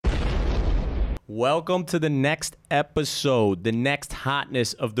Welcome to the next episode, the next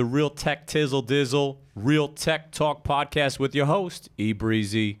hotness of the Real Tech Tizzle Dizzle, Real Tech Talk podcast with your host, E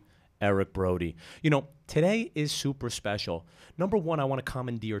Breezy, Eric Brody. You know, today is super special. Number one, I want to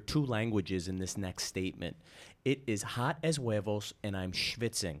commandeer two languages in this next statement. It is hot as huevos and I'm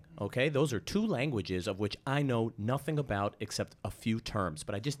schwitzing, okay? Those are two languages of which I know nothing about except a few terms,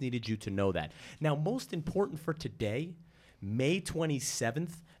 but I just needed you to know that. Now, most important for today, May 27th,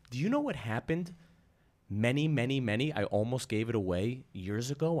 do you know what happened I almost gave it away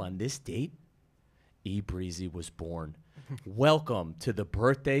years ago on this date? E Breezy was born. Welcome to the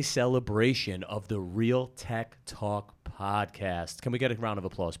birthday celebration of the Real Tech Talk podcast. Can we get a round of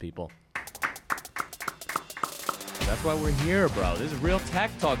applause, people? That's why we're here, bro. This is Real Tech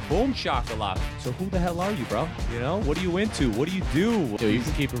Talk. Boom shakalaka. So who the hell are you, bro? You know, what are you into? What do you do? Yo, you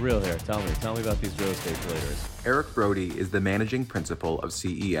can keep it real here. Tell me about these real estate players. Eric Brody is the managing principal of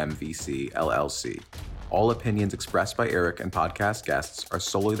CEM VC LLC. All opinions expressed by Eric and podcast guests are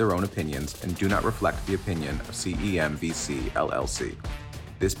solely their own opinions and do not reflect the opinion of CEM VC LLC.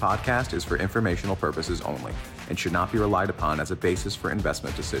 This podcast is for informational purposes only and should not be relied upon as a basis for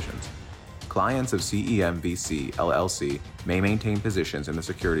investment decisions. Clients of CEM VC LLC may maintain positions in the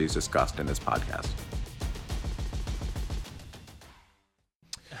securities discussed in this podcast.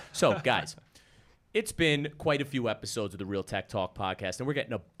 So, guys, it's been quite a few episodes of the Real Tech Talk podcast, and we're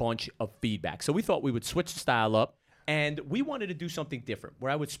getting a bunch of feedback. So we thought we would switch the style up, and we wanted to do something different, where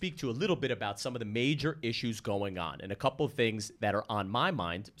I would speak to you a little bit about some of the major issues going on and a couple of things that are on my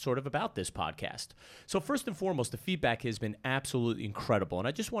mind sort of about this podcast. So first and foremost, the feedback has been absolutely incredible, and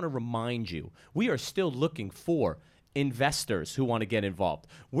I just want to remind you, we are still looking for investors who want to get involved.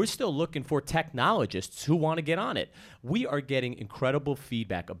 We're still looking for technologists who want to get on it. We are getting incredible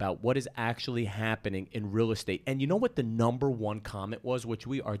feedback about what is actually happening in real estate. And you know what the number one comment was, which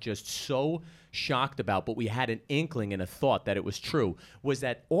we are just so shocked about, but we had an inkling and a thought that it was true, was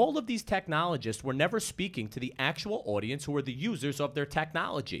that all of these technologists were never speaking to the actual audience who are the users of their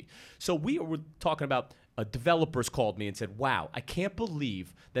technology. So we were talking about developers called me and said, wow, I can't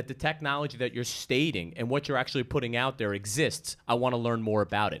believe that the technology that you're stating and what you're actually putting out there exists. I want to learn more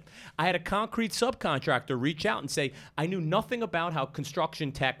about it. I had a concrete subcontractor reach out and say, I knew nothing about how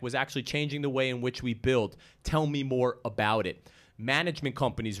construction tech was actually changing the way in which we build. Tell me more about it. Management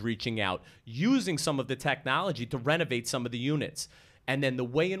companies reaching out, using some of the technology to renovate some of the units. And then the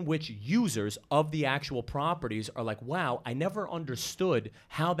way in which users of the actual properties are like, wow, I never understood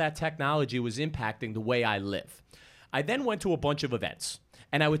how that technology was impacting the way I live. I then went to a bunch of events,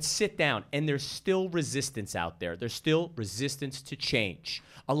 and I would sit down, and there's still resistance out there. There's still resistance to change.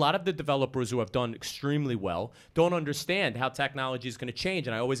 A lot of the developers who have done extremely well don't understand how technology is going to change,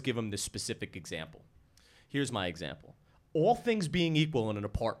 and I always give them this specific example. Here's my example. All things being equal in an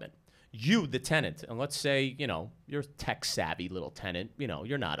apartment, you, the tenant, and let's say, you know, you're a tech-savvy little tenant, you know,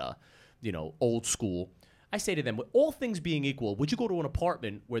 you're not a, you know, old school. I say to them, with all things being equal, would you go to an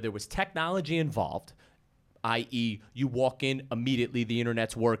apartment where there was technology involved, i.e. you walk in, immediately the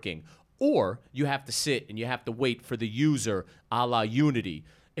internet's working, or you have to sit and you have to wait for the user a la Unity?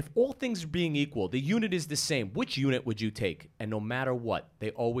 If all things are being equal, the unit is the same, which unit would you take? And no matter what,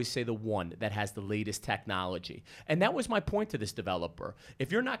 they always say the one that has the latest technology. And that was my point to this developer. If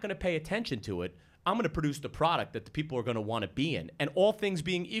you're not going to pay attention to it, I'm going to produce the product that the people are going to want to be in. And all things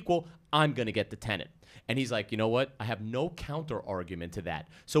being equal, I'm going to get the tenant. And he's like, you know what? I have no counter argument to that.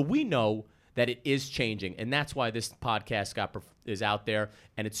 So we know that it is changing. And that's why this podcast is out there.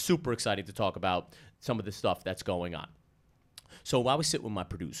 And it's super exciting to talk about some of the stuff that's going on. So while we sit with my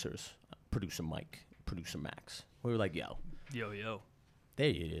producers, producer Mike, producer Max, we were like, yo.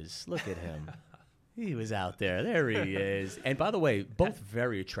 There he is. Look at him. He was out there. There he is. And by the way, both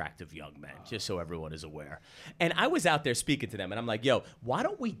very attractive young men, just so everyone is aware. And I was out there speaking to them, and I'm like, yo, why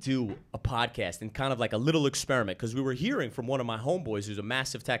don't we do a podcast and kind of like a little experiment? Because we were hearing from one of my homeboys who's a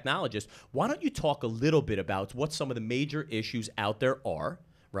massive technologist. Why don't you talk a little bit about what some of the major issues out there are,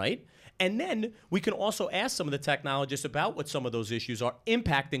 right? And then we can also ask some of the technologists about what some of those issues are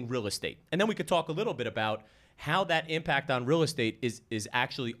impacting real estate. And then we could talk a little bit about how that impact on real estate is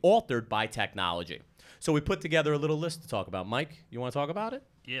actually altered by technology. So we put together a little list to talk about. Mike, you want to talk about it?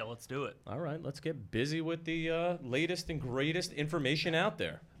 Yeah, let's do it. All right, let's get busy with the latest and greatest information out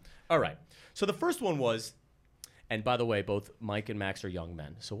there. All right, so the first one was, and by the way, both Mike and Max are young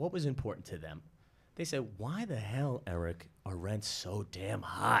men. So what was important to them? They said, why the hell, Eric, are rents so damn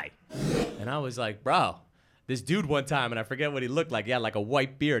high? And I was like, bro, This dude one time, and I forget what he looked like. He had like a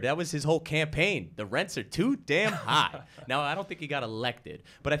white beard. That was his whole campaign. The rents are too damn high. Now, I don't think he got elected,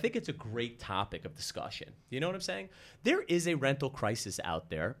 but I think it's a great topic of discussion. You know what I'm saying? There is a rental crisis out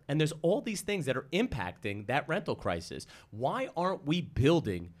there, and there's all these things that are impacting that rental crisis. Why aren't we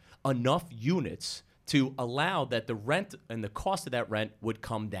building enough units to allow that the rent and the cost of that rent would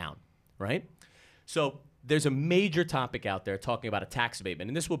come down, right? So there's a major topic out there talking about a tax abatement,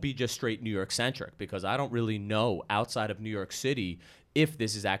 and this will be just straight New York centric because I don't really know outside of New York City if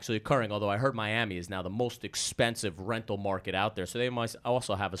this is actually occurring, although I heard Miami is now the most expensive rental market out there, so they must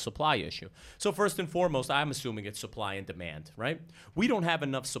also have a supply issue. So first and foremost, I'm assuming it's supply and demand, right? We don't have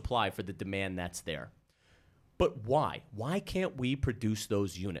enough supply for the demand that's there. But why? Why can't we produce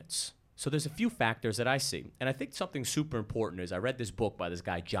those units? So there's a few factors that I see, and I think something super important is I read this book by this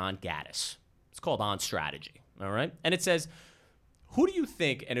guy, John Gaddis. It's called On Strategy, all right? And it says, who do you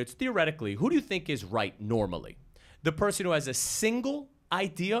think, and it's theoretically, who do you think is right normally? The person who has a single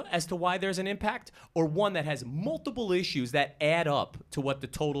idea as to why there's an impact, or one that has multiple issues that add up to what the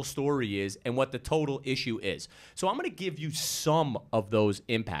total story is and what the total issue is? So I'm going to give you some of those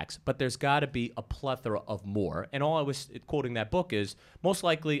impacts, but there's got to be a plethora of more. And all I was quoting that book is, most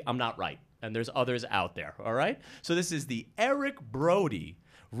likely I'm not right, and there's others out there, all right? So this is the Eric Brody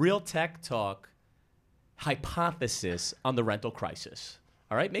Real Tech Talk hypothesis on the rental crisis.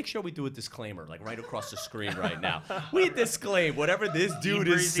 All right, make sure we do a disclaimer, like right across the screen right now. We disclaim whatever this dude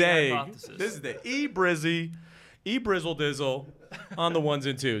is saying. Hypothesis. This is the E-Brizzle Dizzle on the ones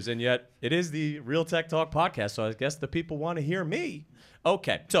and twos. And yet, it is the Real Tech Talk podcast, so I guess the people want to hear me.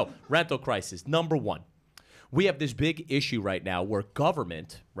 Okay, so rental crisis, number one. We have this big issue right now where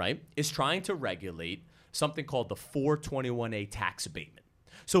government, right, is trying to regulate something called the 421A tax abatement.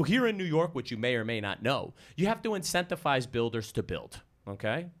 So here in New York, which you may or may not know, you have to incentivize builders to build.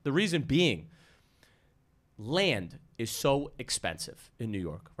 Okay? The reason being, land is so expensive in New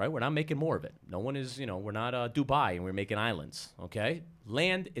York, right? We're not making more of it. No one is, we're not Dubai and we're making islands, okay?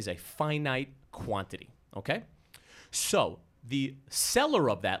 Land is a finite quantity, okay? So the seller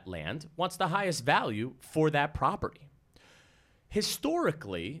of that land wants the highest value for that property.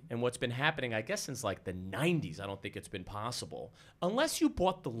 Historically, and what's been happening, I guess, since like the 90s, I don't think it's been possible. Unless you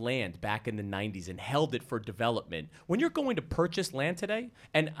bought the land back in the 90s and held it for development, when you're going to purchase land today,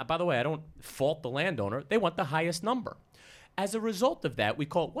 and by the way, I don't fault the landowner, they want the highest number. As a result of that, we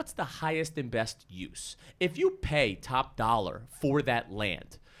call it what's the highest and best use. If you pay top dollar for that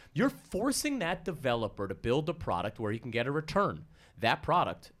land, you're forcing that developer to build a product where he can get a return. That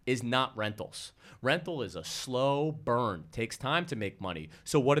product is not rentals. Rental is a slow burn. Takes time to make money.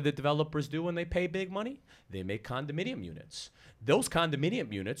 So what do the developers do when they pay big money? They make condominium units. Those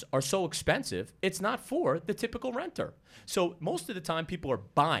condominium units are so expensive, it's not for the typical renter. So most of the time people are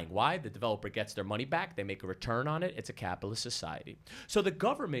buying. Why? The developer gets their money back. They make a return on it. It's a capitalist society. So the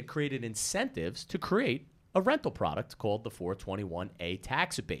government created incentives to create a rental product called the 421A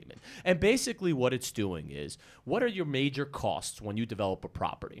tax abatement. And basically what it's doing is, what are your major costs when you develop a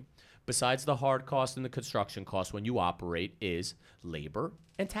property? Besides the hard cost and the construction cost when you operate is labor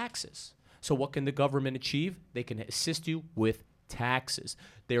and taxes. So what can the government achieve? They can assist you with taxes.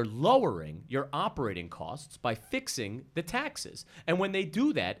 They're lowering your operating costs by fixing the taxes. And when they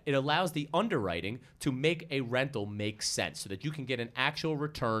do that, it allows the underwriting to make a rental make sense so that you can get an actual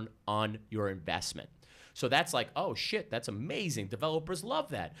return on your investment. So that's like, oh shit, that's amazing. Developers love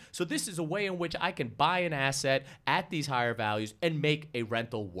that. So this is a way in which I can buy an asset at these higher values and make a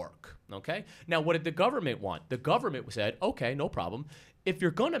rental work, okay? Now, what did the government want? The government said, okay, no problem. If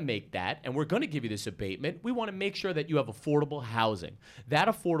you're gonna make that and we're gonna give you this abatement, we wanna make sure that you have affordable housing. That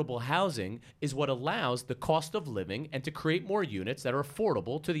affordable housing is what allows the cost of living and to create more units that are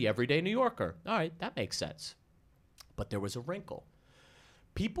affordable to the everyday New Yorker. All right, that makes sense. But there was a wrinkle.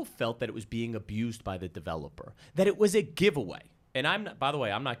 People felt that it was being abused by the developer, that it was a giveaway. And I'm not, by the way,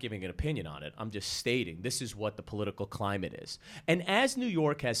 I'm not giving an opinion on it. I'm just stating this is what the political climate is. And as New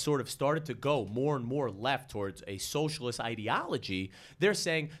York has sort of started to go more and more left towards a socialist ideology, they're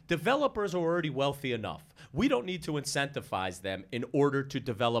saying developers are already wealthy enough. We don't need to incentivize them in order to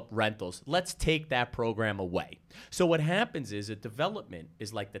develop rentals. Let's take that program away. So what happens is a development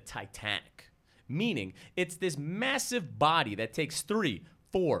is like the Titanic, meaning it's this massive body that takes 3,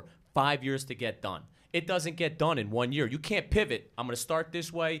 4, 5 years to get done. It doesn't get done in 1 year. You can't pivot. I'm going to start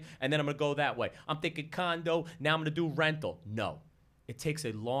this way, and then I'm going to go that way. I'm thinking condo, now I'm going to do rental. No. It takes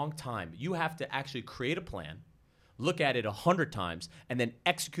a long time. You have to actually create a plan, look at it 100 times, and then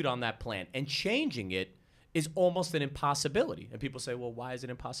execute on that plan. And changing it is almost an impossibility. And people say, well, why is it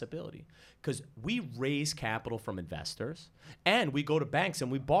an impossibility? Because we raise capital from investors and we go to banks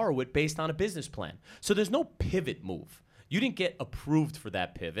and we borrow it based on a business plan. So there's no pivot move. You didn't get approved for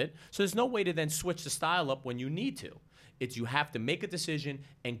that pivot. So there's no way to then switch the style up when you need to. It's you have to make a decision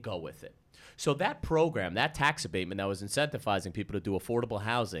and go with it. So that program, that tax abatement that was incentivizing people to do affordable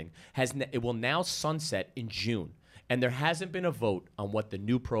housing, it will now sunset in June. And there hasn't been a vote on what the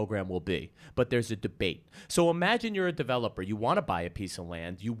new program will be, but there's a debate. So imagine you're a developer. You want to buy a piece of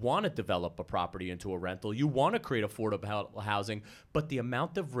land. You want to develop a property into a rental. You want to create affordable housing, but the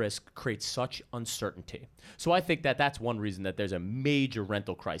amount of risk creates such uncertainty. So I think that that's one reason that there's a major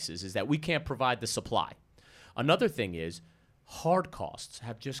rental crisis, is that we can't provide the supply. Another thing is hard costs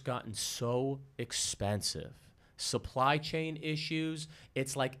have just gotten so expensive. Supply chain issues.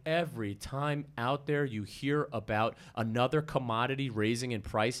 It's like every time out there you hear about another commodity raising in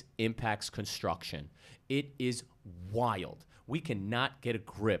price impacts construction. It is wild. We cannot get a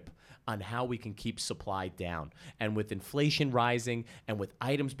grip on how we can keep supply down. And with inflation rising and with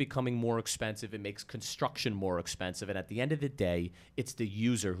items becoming more expensive, it makes construction more expensive. And at the end of the day, it's the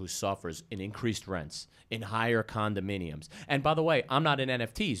user who suffers in increased rents, in higher condominiums. And by the way, I'm not in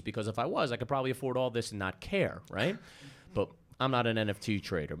NFTs, because if I was, I could probably afford all this and not care, right? But I'm not an NFT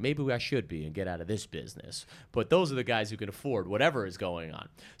trader. Maybe I should be and get out of this business. But those are the guys who can afford whatever is going on.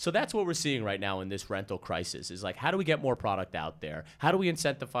 So that's what we're seeing right now in this rental crisis, is like, how do we get more product out there? How do we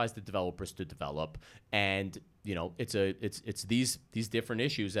incentivize the developers to develop? And, you know, it's these different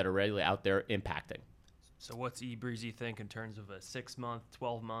issues that are really out there impacting. So what's eBreezy think in terms of a 6-month,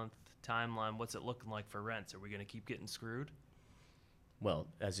 12-month timeline? What's it looking like for rents? Are we going to keep getting screwed? Well,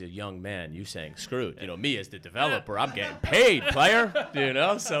 as a young man, you saying screwed. You know, me as the developer, I'm getting paid, player. You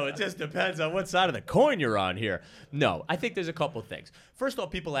know, so it just depends on what side of the coin you're on here. No, I think there's a couple of things. First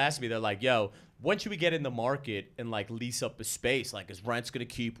off, people ask me, they're like, yo, when should we get in the market and like lease up a space? Like, is rent's going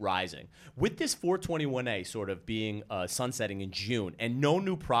to keep rising? With this 421A sort of being sunsetting in June and no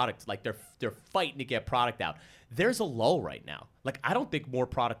new product, like they're fighting to get product out. There's a lull right now. Like, I don't think more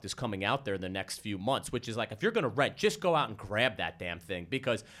product is coming out there in the next few months, which is like, if you're going to rent, just go out and grab that damn thing,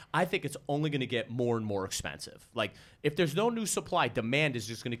 because I think it's only going to get more and more expensive. Like, if there's no new supply, demand is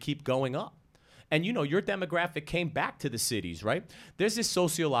just going to keep going up. And, you know, your demographic came back to the cities, right? There's this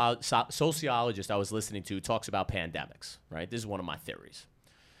sociologist I was listening to who talks about pandemics, right? This is one of my theories.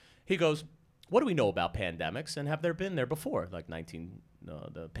 He goes, what do we know about pandemics, and have there been there before? Like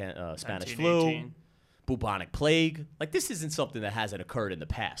Spanish flu, bubonic plague. Like, this isn't something that hasn't occurred in the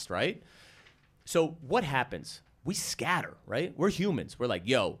past, right? So what happens? We scatter, right? We're humans. We're like,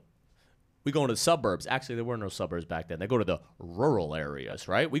 yo, we go into the suburbs. Actually, there were no suburbs back then. They go to the rural areas,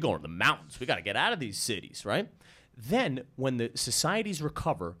 right? We go into the mountains. We got to get out of these cities, right? Then when the societies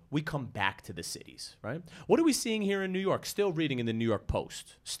recover, we come back to the cities, right? What are we seeing here in New York? Still reading in the New York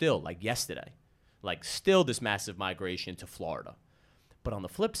Post. Still, like yesterday. Like, still this massive migration to Florida. But on the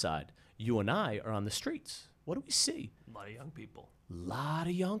flip side, you and I are on the streets. What do we see? A lot of young people. Lot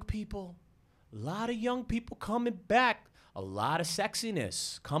of young people. A lot of young people coming back. A lot of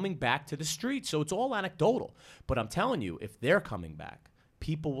sexiness coming back to the streets. So it's all anecdotal. But I'm telling you, if they're coming back,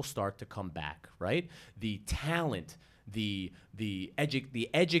 people will start to come back, right? The talent, the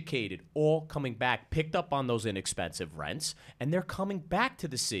educated, all coming back, picked up on those inexpensive rents, and they're coming back to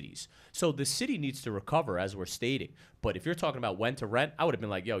the cities. So the city needs to recover, as we're stating. But if you're talking about when to rent, I would have been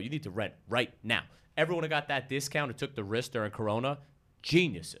like, yo, you need to rent right now. Everyone who got that discount who took the risk during Corona,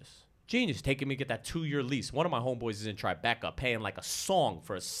 geniuses. Genius, taking me to get that 2-year lease. One of my homeboys is in Tribeca paying like a song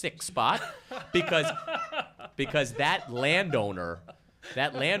for a 6 spot because that landowner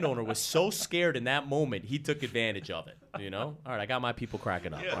was so scared in that moment, he took advantage of it, you know? All right, I got my people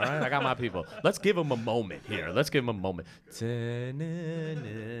cracking up, all right? I got my people. Let's give them a moment here. Let's give them a moment.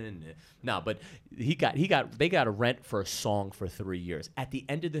 No, but they got a rent for a song for 3 years. At the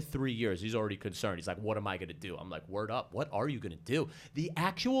end of the 3 years, he's already concerned. He's like, what am I going to do? I'm like, word up. What are you going to do? The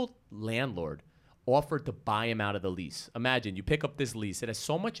actual landlord offered to buy him out of the lease. Imagine you pick up this lease. It has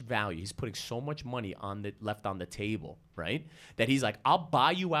so much value. He's putting so much money left on the table, right? That he's like, I'll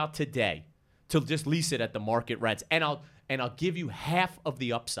buy you out today to just lease it at the market rents, and I'll give you half of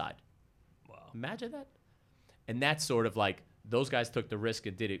the upside. Wow. Imagine that. And that's sort of like, those guys took the risk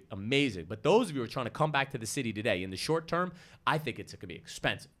and did it amazing. But those of you who are trying to come back to the city today, in the short term, I think it's going to be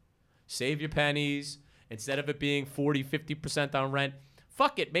expensive. Save your pennies. Instead of it being 40, 50% on rent,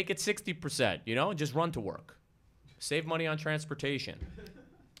 fuck it, make it 60%, you know, and just run to work. Save money on transportation.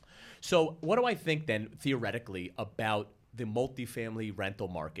 So what do I think then, theoretically, about the multifamily rental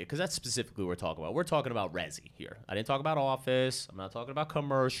market, because that's specifically what we're talking about. We're talking about resi here. I didn't talk about office. I'm not talking about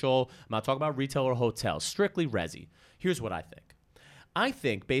commercial. I'm not talking about retail or hotels. Strictly resi. Here's what I think. I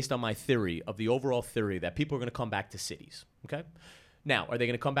think, based on my theory of the overall theory, that people are going to come back to cities. Okay? Now, are they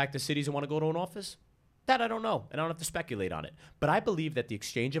going to come back to cities and want to go to an office? That I don't know, and I don't have to speculate on it. But I believe that the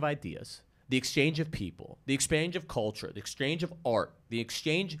exchange of ideas, the exchange of people, the exchange of culture, the exchange of art, the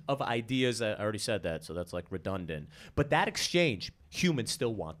exchange of ideas, I already said that, so that's like redundant. But that exchange, humans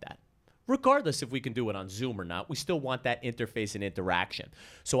still want that. Regardless if we can do it on Zoom or not, we still want that interface and interaction.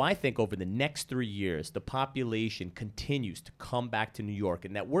 So I think over the next 3 years, the population continues to come back to New York,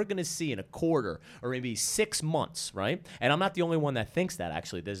 and that we're going to see in a quarter or maybe 6 months, right? And I'm not the only one that thinks that,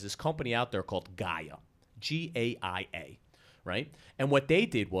 actually. There's this company out there called Gaia, Gaia, right? And what they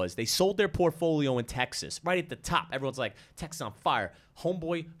did was they sold their portfolio in Texas, right at the top. Everyone's like, Texas on fire.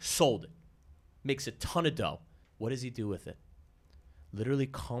 Homeboy sold it. Makes a ton of dough. What does he do with it? Literally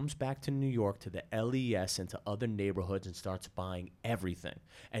comes back to New York, to the LES and to other neighborhoods, and starts buying everything.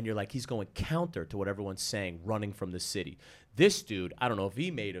 And you're like, he's going counter to what everyone's saying, running from the city. This dude, I don't know if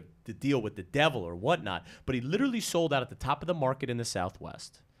he made the deal with the devil or whatnot, but he literally sold out at the top of the market in the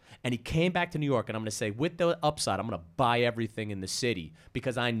Southwest. And he came back to New York, and I'm going to say, with the upside, I'm going to buy everything in the city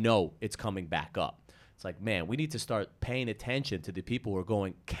because I know it's coming back up. It's like, man, we need to start paying attention to the people who are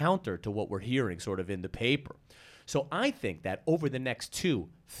going counter to what we're hearing sort of in the paper. So I think that over the next 2-3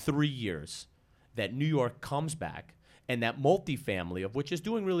 years, that New York comes back, and that multifamily, of which is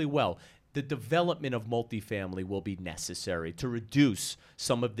doing really well, the development of multifamily will be necessary to reduce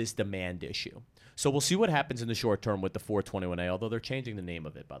some of this demand issue. So we'll see what happens in the short term with the 421A, although they're changing the name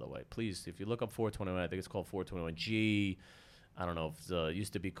of it, by the way. Please, if you look up 421, I think it's called 421G. I don't know if it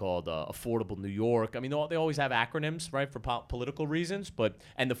used to be called Affordable New York. I mean, they always have acronyms, right, for political reasons.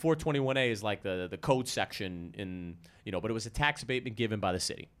 And the 421A is like the code section in, but it was a tax abatement given by the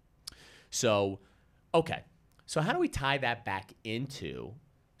city. So, okay. So how do we tie that back into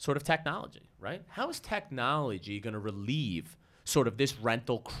sort of technology, right? How is technology going to relieve sort of this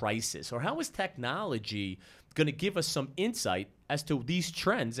rental crisis? Or how is technology going to give us some insight as to these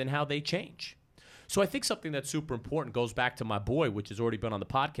trends and how they change? So I think something that's super important goes back to my boy, which has already been on the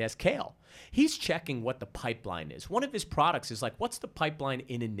podcast, Kale. He's checking what the pipeline is. One of his products is like, what's the pipeline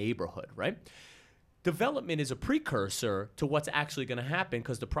in a neighborhood, right? Development is a precursor to what's actually going to happen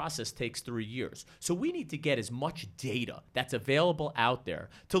because the process takes 3 years. So we need to get as much data that's available out there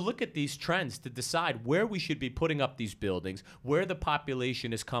to look at these trends to decide where we should be putting up these buildings, where the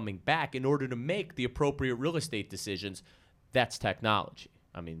population is coming back in order to make the appropriate real estate decisions. That's technology.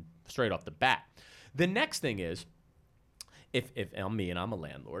 I mean, straight off the bat. The next thing is, if I'm me and I'm a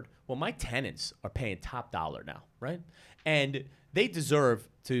landlord, well, my tenants are paying top dollar now, right? And they deserve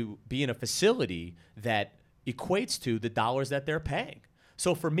to be in a facility that equates to the dollars that they're paying.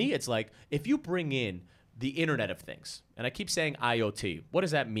 So for me, it's like, if you bring in the Internet of Things, and I keep saying IoT, what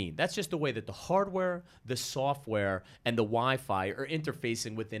does that mean? That's just the way that the hardware, the software, and the Wi-Fi are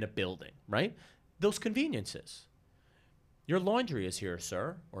interfacing within a building, right? Those conveniences. Your laundry is here,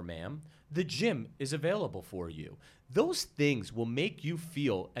 sir or ma'am. The gym is available for you. Those things will make you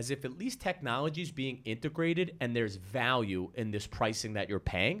feel as if at least technology is being integrated and there's value in this pricing that you're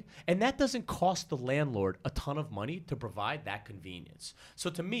paying. And that doesn't cost the landlord a ton of money to provide that convenience. So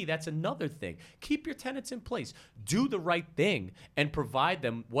to me, that's another thing. Keep your tenants in place. Do the right thing and provide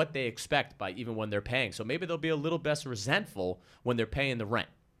them what they expect by even when they're paying. So maybe they'll be a little less resentful when they're paying the rent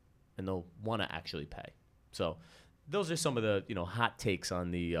and they'll want to actually pay. So those are some of the hot takes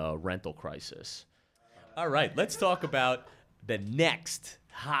on the rental crisis. All right, let's talk about the next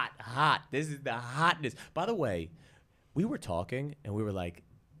hot. This is the hotness. By the way, we were talking and we were like,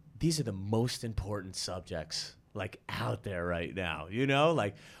 these are the most important subjects like out there right now.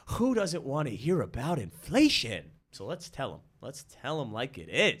 Like who doesn't want to hear about inflation? So let's tell them. Let's tell them like it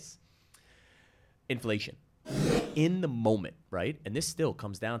is. Inflation. In the moment, right? And this still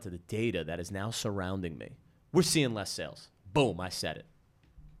comes down to the data that is now surrounding me. We're seeing less sales. Boom, I said it.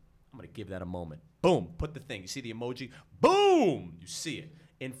 I'm going to give that a moment. Boom, put the thing. You see the emoji? Boom, you see it.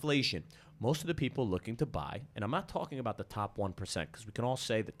 Inflation. Most of the people looking to buy, and I'm not talking about the top 1% because we can all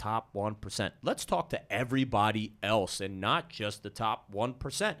say the top 1%. Let's talk to everybody else and not just the top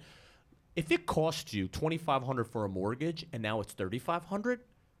 1%. If it costs you $2,500 for a mortgage and now it's $3,500,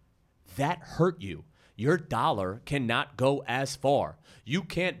 that hurt you. Your dollar cannot go as far. You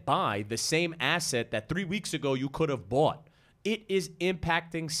can't buy the same asset that 3 weeks ago you could have bought. It is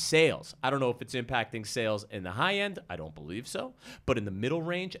impacting sales. I don't know if it's impacting sales in the high end. I don't believe so. But in the middle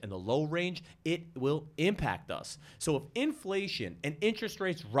range and the low range, it will impact us. So if inflation and interest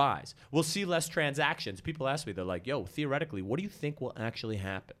rates rise, we'll see less transactions. People ask me, they're like, yo, theoretically, what do you think will actually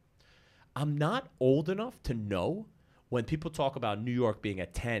happen? I'm not old enough to know when people talk about New York being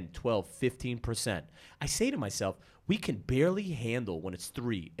at 10, 12, 15%. I say to myself, we can barely handle when it's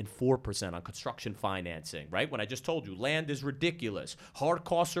 3 and 4% on construction financing, right? When I just told you land is ridiculous, hard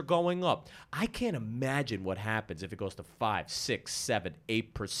costs are going up. I can't imagine what happens if it goes to 5, 6, 7,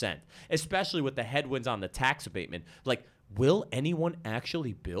 8%, especially with the headwinds on the tax abatement. Like, will anyone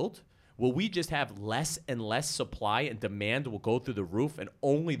actually build? Will we just have less and less supply and demand will go through the roof and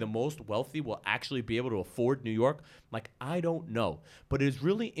only the most wealthy will actually be able to afford New York? Like, I don't know. But it is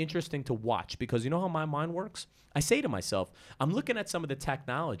really interesting to watch because you know how my mind works? I say to myself, I'm looking at some of the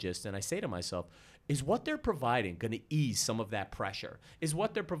technologists and I say to myself, is what they're providing going to ease some of that pressure? Is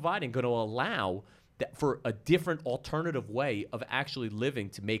what they're providing going to allow that for a different alternative way of actually living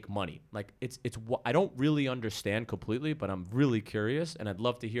to make money? Like it's I don't really understand completely, but I'm really curious, and I'd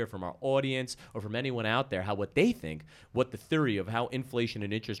love to hear from our audience or from anyone out there what they think, what the theory of how inflation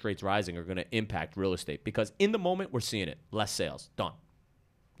and interest rates rising are going to impact real estate. Because in the moment we're seeing it, less sales, done.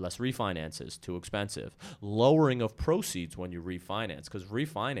 Less refinances, too expensive. Lowering of proceeds when you refinance, because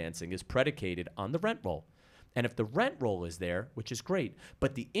refinancing is predicated on the rent roll. And if the rent roll is there, which is great,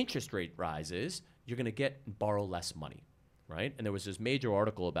 but the interest rate rises, you're going to borrow less money, right? And there was this major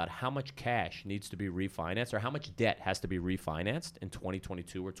article about how much cash needs to be refinanced or how much debt has to be refinanced in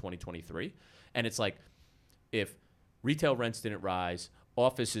 2022 or 2023. And it's like, if retail rents didn't rise,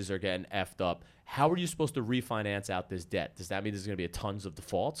 offices are getting effed up, how are you supposed to refinance out this debt? Does that mean there's going to be tons of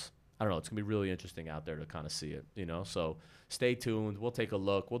defaults? I don't know. It's going to be really interesting out there to kind of see it, you know? So stay tuned. We'll take a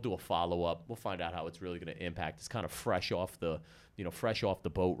look. We'll do a follow-up. We'll find out how it's really going to impact. It's kind of fresh off the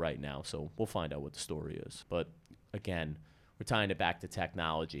boat right now. So we'll find out what the story is. But again, we're tying it back to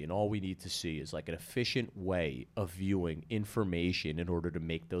technology, and all we need to see is like an efficient way of viewing information in order to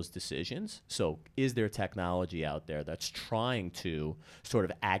make those decisions. So is there technology out there that's trying to sort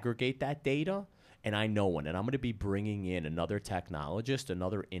of aggregate that data? And I know one, and I'm going to be bringing in another technologist,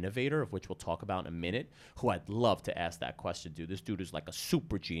 another innovator, of which we'll talk about in a minute, who I'd love to ask that question to. This dude is like a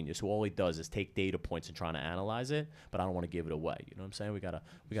super genius who all he does is take data points and trying to analyze it, but I don't want to give it away. You know what I'm saying? We gotta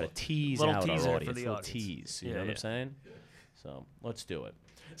tease out our audience. For the audience. Tease. You know what I'm saying? So let's do it.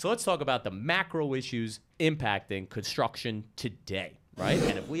 So let's talk about the macro issues impacting construction today, right?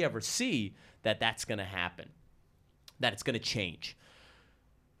 And if we ever see that that's going to happen, that it's going to change.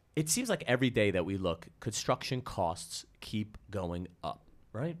 It seems like every day that we look, construction costs keep going up,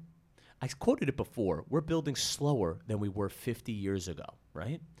 right? I quoted it before. We're building slower than we were 50 years ago,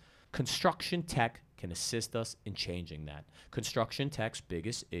 right? Construction tech can assist us in changing that. Construction tech's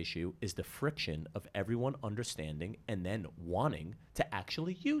biggest issue is the friction of everyone understanding and then wanting to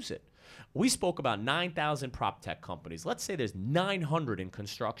actually use it. We spoke about 9,000 PropTech companies. Let's say there's 900 in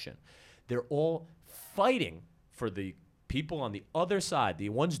construction. They're all fighting for the people on the other side, the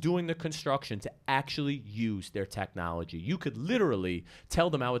ones doing the construction, to actually use their technology. You could literally tell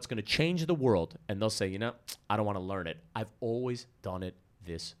them how it's going to change the world, and they'll say, you know, I don't want to learn it. I've always done it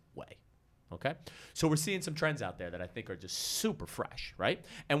this way. Okay? So we're seeing some trends out there that I think are just super fresh, right?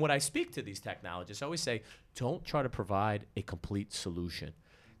 And when I speak to these technologists, I always say, don't try to provide a complete solution.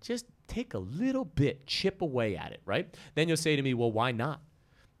 Just take a little bit, chip away at it, right? Then you'll say to me, well, why not?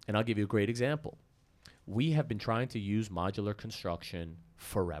 And I'll give you a great example. We have been trying to use modular construction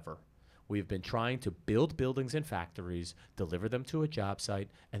forever. We've been trying to build buildings and factories, deliver them to a job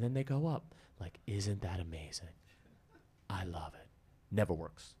site, and then they go up. Like, isn't that amazing? I love it. Never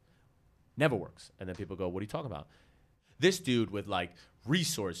works. Never works. And then people go, what are you talking about? This dude with like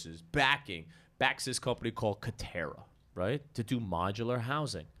resources, backs this company called Katera, right? To do modular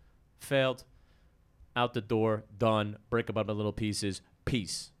housing. Failed. Out the door, done. Break up into little pieces.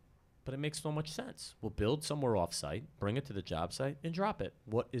 Peace. But it makes so much sense. We'll build somewhere off-site, bring it to the job site, and drop it.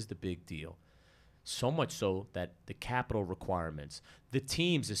 What is the big deal? So much so that the capital requirements, the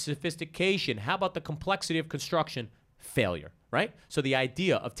teams, the sophistication, how about the complexity of construction? Failure, right? So the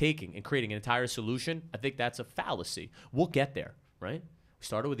idea of taking and creating an entire solution, I think that's a fallacy. We'll get there, right? We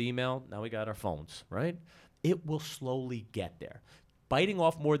started with email, now we got our phones, right? It will slowly get there. Biting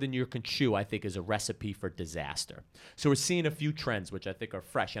off more than you can chew, I think, is a recipe for disaster. So we're seeing a few trends which I think are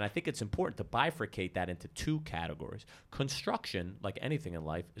fresh, and I think it's important to bifurcate that into two categories. Construction, like anything in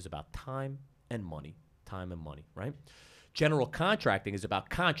life, is about time and money. Time and money, right? General contracting is about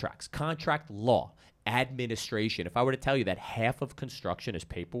contracts, contract law, administration. If I were to tell you that half of construction is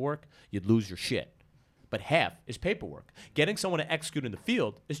paperwork, you'd lose your shit. but half is paperwork. Getting someone to execute in the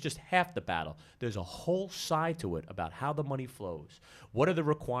field is just half the battle. There's a whole side to it about how the money flows. What are the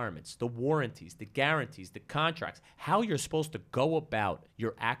requirements, the warranties, the guarantees, the contracts, how you're supposed to go about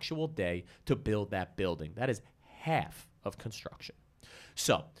your actual day to build that building. That is half of construction.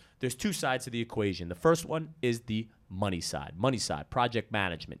 So there's two sides to the equation. The first one is the money side, project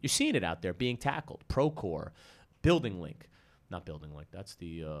management. You're seeing it out there being tackled. Procore, Building Link, not Building Link, that's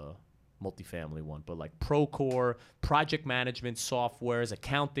the multifamily one, but like Procore, project management softwares,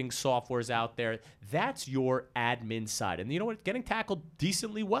 accounting softwares out there. That's your admin side. And you know what? Getting tackled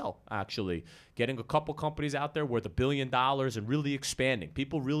decently well, actually. Getting a couple companies out there worth $1 billion and really expanding.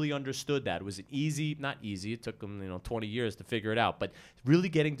 People really understood that. It was not easy. It took them 20 years to figure it out, but really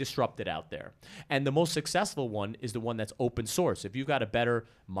getting disrupted out there. And the most successful one is the one that's open source. If you've got a better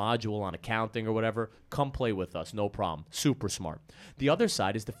module on accounting or whatever, come play with us. No problem. Super smart. The other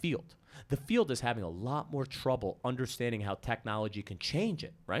side is the field. The field is having a lot more trouble understanding how technology can change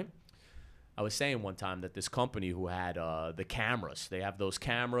it, right? I was saying one time that this company who had the cameras, they have those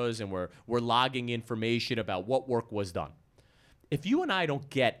cameras and we're logging information about what work was done. If you and I don't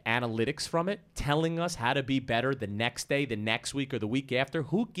get analytics from it telling us how to be better the next day, the next week, or the week after,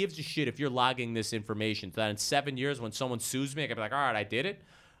 who gives a shit if you're logging this information? So that in 7 years when someone sues me, I can be like, all right, I did it.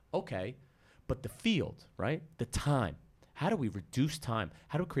 Okay. But the field, right? The time. How do we reduce time?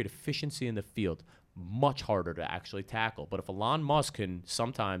 How do we create efficiency in the field? Much harder to actually tackle. But if Elon Musk can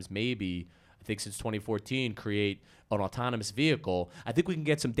sometimes maybe, I think since 2014, create an autonomous vehicle, I think we can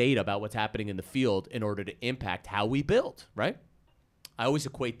get some data about what's happening in the field in order to impact how we build, right? I always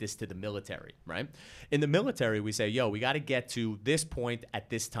equate this to the military, right? In the military, we say, yo, we got to get to this point at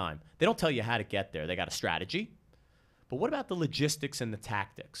this time. They don't tell you how to get there. They got a strategy. But what about the logistics and the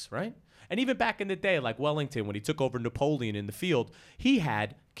tactics, right? And even back in the day, like Wellington, when he took over Napoleon in the field, he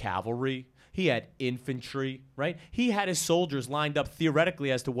had cavalry, he had infantry, right? He had his soldiers lined up theoretically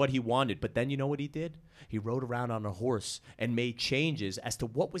as to what he wanted. But then you know what he did? He rode around on a horse and made changes as to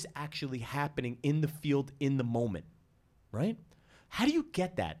what was actually happening in the field in the moment, right? How do you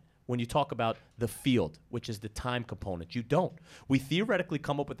get that when you talk about the field, which is the time component? You don't. We theoretically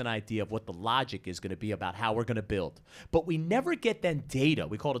come up with an idea of what the logic is going to be about how we're going to build. But we never get then data,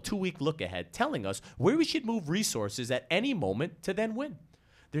 we call it a 2-week look ahead, telling us where we should move resources at any moment to then win.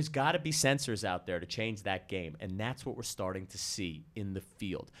 There's got to be sensors out there to change that game, and that's what we're starting to see in the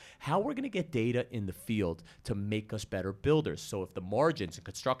field. How we're going to get data in the field to make us better builders. So if the margins in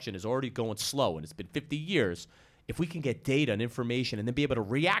construction is already going slow, and it's been 50 years, if we can get data and information and then be able to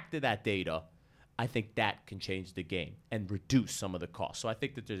react to that data, I think that can change the game and reduce some of the costs. So I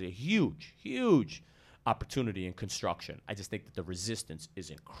think that there's a huge, huge opportunity in construction. I just think that the resistance is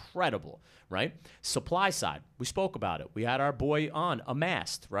incredible, right? Supply side, we spoke about it. We had our boy on,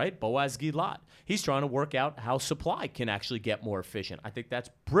 Amassed, right? Boaz Gilad. He's trying to work out how supply can actually get more efficient. I think that's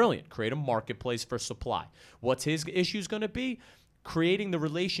brilliant. Create a marketplace for supply. What's his issues going to be? Creating the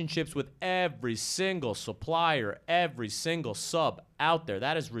relationships with every single supplier, every single sub out there.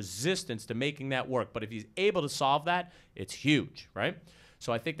 That is resistance to making that work. But if he's able to solve that, it's huge, right?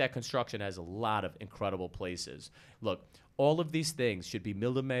 So I think that construction has a lot of incredible places. Look, all of these things should be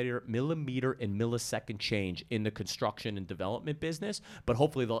millimeter and millisecond change in the construction and development business, but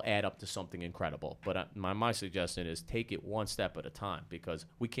hopefully they'll add up to something incredible. But my suggestion is take it one step at a time because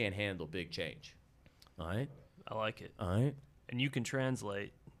we can't handle big change. All right? I like it. All right? And you can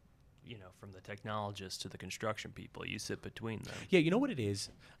translate, from the technologists to the construction people. You sit between them. Yeah, you know what it is?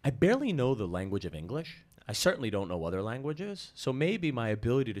 I barely know the language of English. I certainly don't know other languages. So maybe my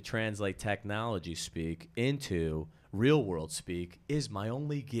ability to translate technology speak into real world speak is my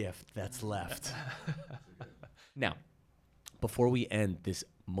only gift that's left. Now, before we end this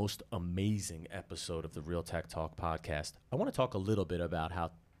most amazing episode of the Real Tech Talk podcast, I want to talk a little bit about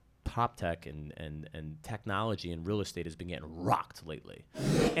how PropTech and technology and real estate has been getting rocked lately.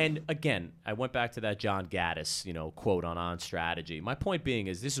 And again, I went back to that John Gaddis, quote on Strategy. My point being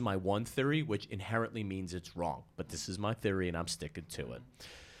is this is my one theory, which inherently means it's wrong. But this is my theory, and I'm sticking to it.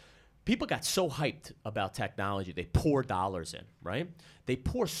 People got so hyped about technology, they pour dollars in, right? They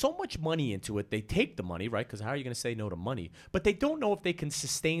pour so much money into it, they take the money, right? Because how are you going to say no to money? But they don't know if they can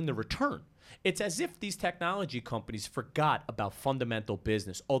sustain the return. It's as if these technology companies forgot about fundamental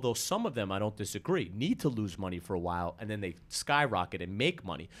business, although some of them, I don't disagree, need to lose money for a while, and then they skyrocket and make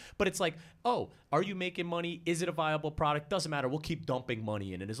money. But it's like, oh, are you making money? Is it a viable product? Doesn't matter. We'll keep dumping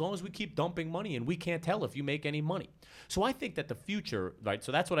money in. And as long as we keep dumping money in, we can't tell if you make any money. So I think that the future, right,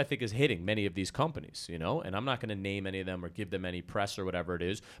 so that's what I think is hitting many of these companies, and I'm not going to name any of them or give them any press or whatever it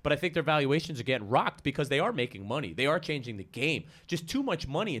is, but I think their valuations are getting rocked because they are making money. They are changing the game. Just too much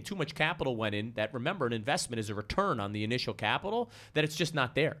money and too much capital went in that, remember, an investment is a return on the initial capital, that it's just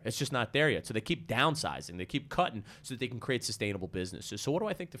not there. It's just not there yet. So they keep downsizing. They keep cutting so that they can create sustainable businesses. So what do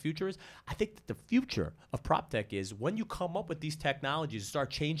I think the future is? I think that the future of PropTech is when you come up with these technologies and start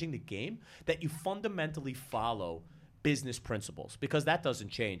changing the game, that you fundamentally follow business principles, because that doesn't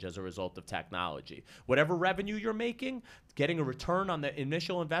change as a result of technology. Whatever revenue you're making, getting a return on the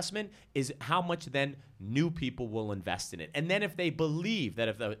initial investment is how much then new people will invest in it. And then if they believe that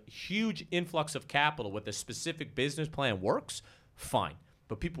if the huge influx of capital with a specific business plan works, fine.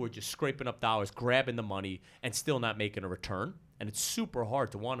 But people are just scraping up dollars, grabbing the money, and still not making a return. And it's super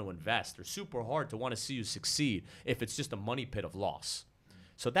hard to want to invest, or super hard to want to see you succeed if it's just a money pit of loss.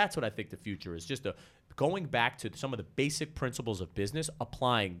 So that's what I think the future is, just going back to some of the basic principles of business,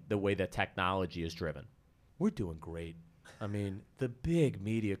 applying the way that technology is driven. We're doing great. I mean, the big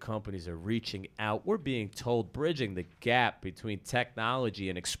media companies are reaching out. We're being told, bridging the gap between technology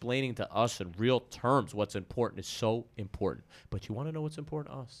and explaining to us in real terms what's important is so important. But you want to know what's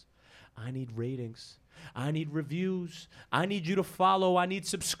important to us? I need ratings. I need reviews. I need you to follow. I need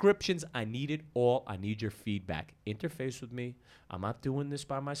subscriptions. I need it all. I need your feedback. Interface with me. I'm not doing this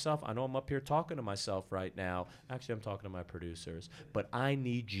by myself. I know I'm up here talking to myself right now. Actually, I'm talking to my producers. But I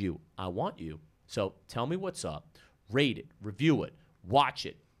need you. I want you. So tell me what's up. Rate it. Review it. Watch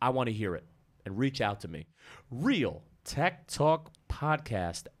it. I want to hear it. And reach out to me. Real Tech Talk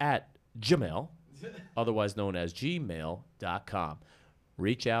Podcast at Gmail, otherwise known as gmail.com.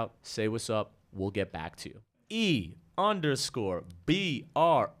 Reach out. Say what's up. We'll get back to you. E_BRODY.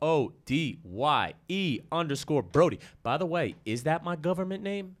 E_Brody. By the way, is that my government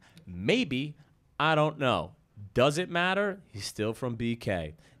name? Maybe. I don't know. Does it matter? He's still from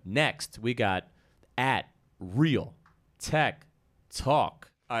BK. Next, we got at Real Tech Talk.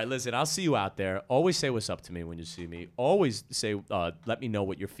 All right, listen, I'll see you out there. Always say what's up to me when you see me. Always say, let me know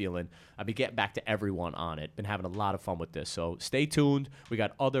what you're feeling. I'll be getting back to everyone on it. Been having a lot of fun with this. So stay tuned. We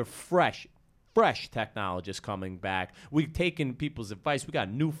got other fresh technologists coming back. We've taken people's advice. We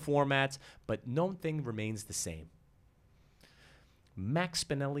got new formats, but no thing remains the same. Max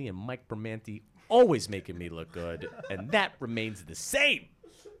Spinelli and Mike Bramante always making me look good, and that remains the same.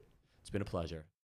 It's been a pleasure.